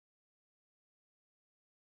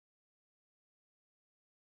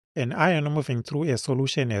An ion moving through a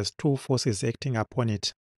solution has two forces acting upon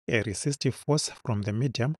it. A resistive force from the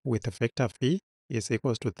medium with a vector V is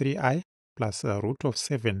equals to 3I plus root of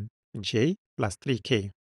 7J plus 3K,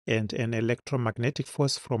 and an electromagnetic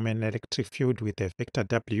force from an electric field with a vector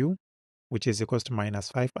W, which is equals to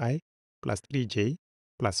minus 5I plus 3J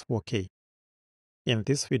plus 4K. In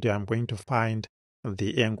this video, I'm going to find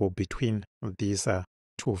the angle between these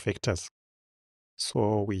two vectors.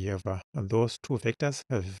 So we have those two vectors,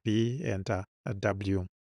 V and W.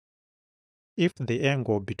 If the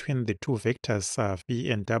angle between the two vectors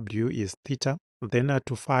V and W is theta, then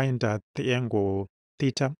to find the angle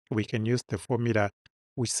theta, we can use the formula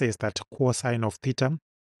which says that cosine of theta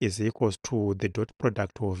is equals to the dot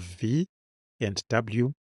product of V and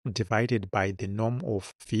W divided by the norm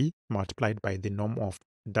of V multiplied by the norm of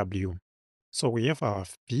W. So we have our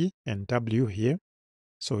V and W here.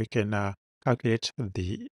 So we can calculate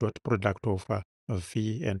the dot product of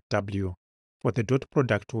V and W. For the dot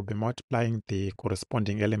product, we'll be multiplying the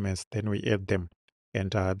corresponding elements, then we add them.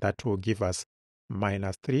 And that will give us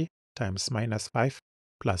minus 3 times minus 5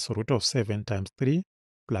 plus root of 7 times 3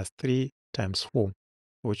 plus 3 times 4,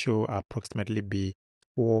 which will approximately be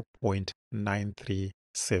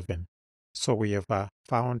 4.937. So we have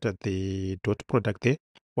found the dot product there.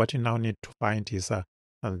 What you now need to find is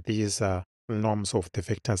these norms of the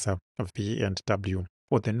vectors V and W.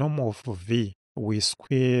 For the norm of V, we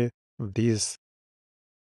square these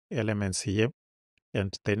elements here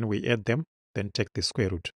and then we add them, then take the square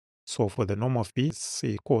root. So for the norm of V, it's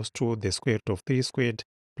equals to the square root of 3 squared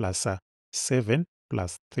plus 7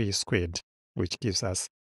 plus 3 squared, which gives us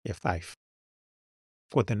a 5.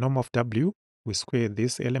 For the norm of W, we square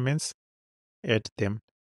these elements, add them,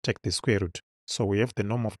 take the square root. So we have the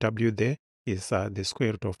norm of W there is the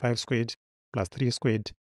square root of 5 squared plus 3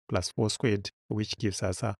 squared plus 4 squared, which gives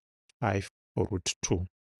us 5 root 2.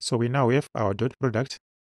 So we now have our dot product,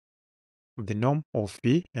 the norm of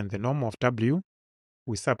V and the norm of W.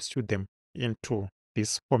 We substitute them into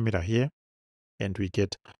this formula here, and we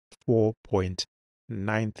get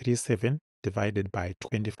 4.937 divided by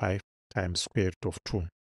 25 times square root of 2.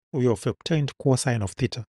 We have obtained cosine of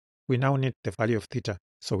theta. We now need the value of theta,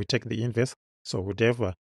 so we take the inverse. So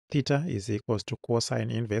whatever theta is equals to cosine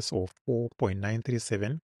inverse of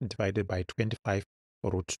 4.937 divided by 25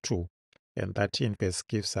 root 2. And that inverse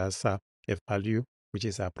gives us a value which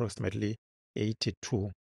is approximately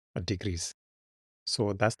 82 degrees.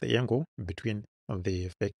 So that's the angle between the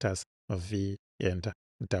vectors V and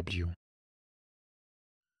W.